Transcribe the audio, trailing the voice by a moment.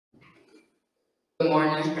Good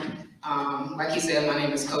morning. Like you said, my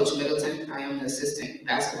name is Coach Middleton. I am the assistant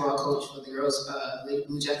basketball coach for the Girls League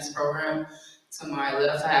Blue Jackets program. To my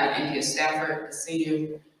left, I have India Stafford, a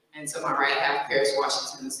senior, and to my right, I have Paris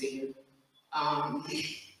Washington, a senior.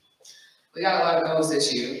 We got a lot of goals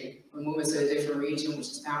this year. We're moving to a different region, which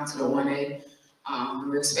is down to the 1A.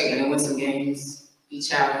 We're expecting to win some games, be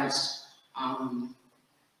challenged, and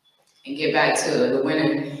get back to the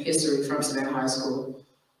winning history from Savannah High School.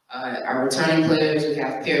 Our returning players, we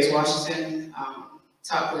have Paris Washington,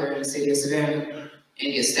 top player in the city of Savannah,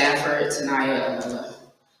 India Stafford, Tanaya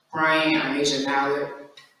Bryant, our Major Mallard.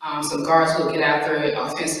 Some guards who will get after it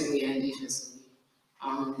offensively and defensively.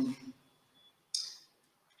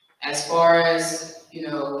 As far as,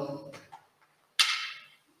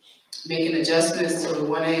 making adjustments to the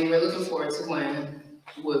 1A, we're looking forward to playing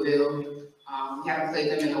Woodville. We haven't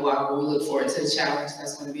played them in a while, but we look forward to the challenge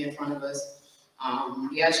that's going to be in front of us.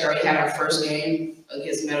 We actually already had our first game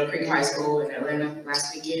against Meadow Creek High School in Atlanta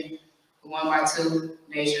last weekend. We won by 2.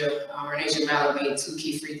 Major Mallard made 2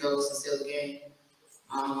 key free throws to seal the game.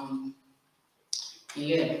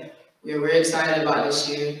 Yeah, we're very excited about this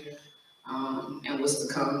year and what's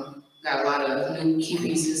to come. Got a lot of new key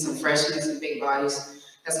pieces, some freshmen, some big bodies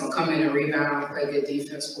that's going to come in and rebound, play good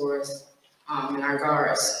defense for us. And our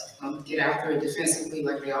guards get after it defensively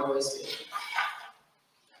like they always do.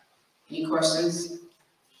 Any questions?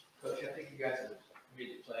 Coach, I think you guys have made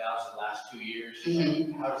the playoffs the last 2 years.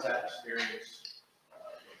 Mm-hmm. How does that experience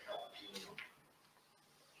help the team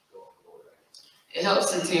going forward? It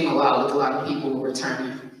helps the team a lot with a lot of people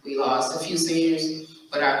returning. We lost a few seniors,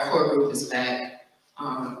 but our core group is back.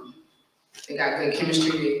 They got good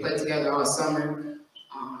chemistry. They played together all summer.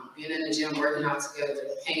 Being in the gym, working out together,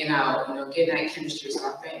 hanging out, getting that chemistry. So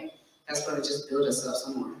I think that's going to just build us up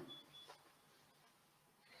some more.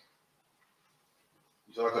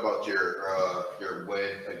 You talked about your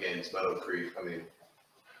win against Meadow Creek. I mean,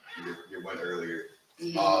 your win earlier.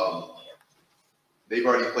 Mm-hmm. They had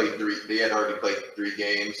already played 3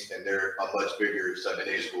 games, and they're a much bigger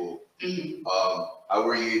 7A school. Mm-hmm. How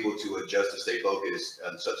were you able to adjust and stay focused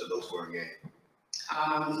on such a low-scoring game?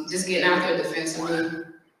 Just getting out there defensively,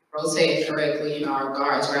 rotating correctly. Our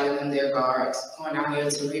guards rather than their guards, going down there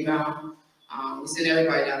to rebound. We send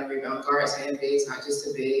everybody down to rebound, guards and bigs, not just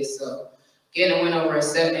the bigs. So getting a win over a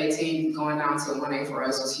 7A team, going down to 1A for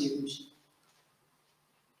us was huge.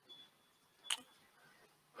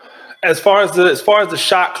 As far as the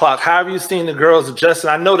shot clock, how have you seen the girls adjust?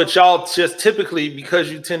 I know that y'all just typically,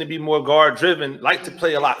 because you tend to be more guard driven, like to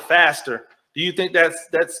play a lot faster. Do you think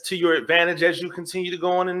that's to your advantage as you continue to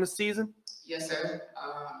go on in the season? Yes, sir.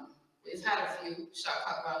 We've had a few shot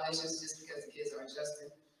clock violations just because the kids are adjusting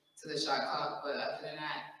to the shot clock, but other than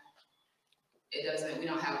that, we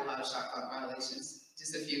don't have a lot of shot clock violations.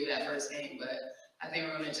 Just a few that first game, but I think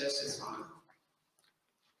we're going to adjust just fine.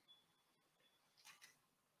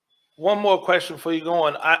 One more question before you go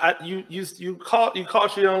on. You called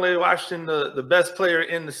your young lady Washington the best player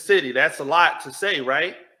in the city. That's a lot to say,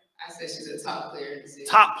 right? I said she's a top player in the city.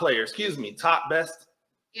 Top player, excuse me. Top best?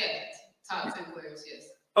 Yeah, top 10 players, yes.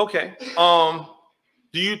 Okay.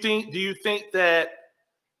 Do you think that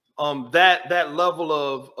that level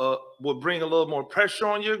of will bring a little more pressure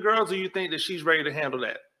on your girls, or you think that she's ready to handle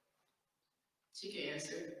that? She can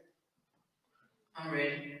answer. I'm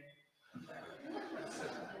ready.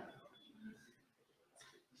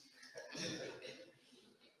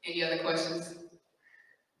 Any other questions?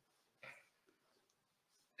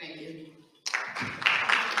 Thank you.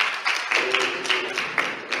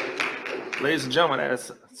 Ladies and gentlemen, that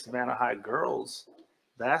is Savannah High girls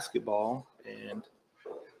basketball, and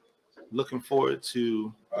looking forward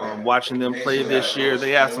to watching them play this year. They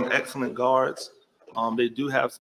have some excellent guards. They do have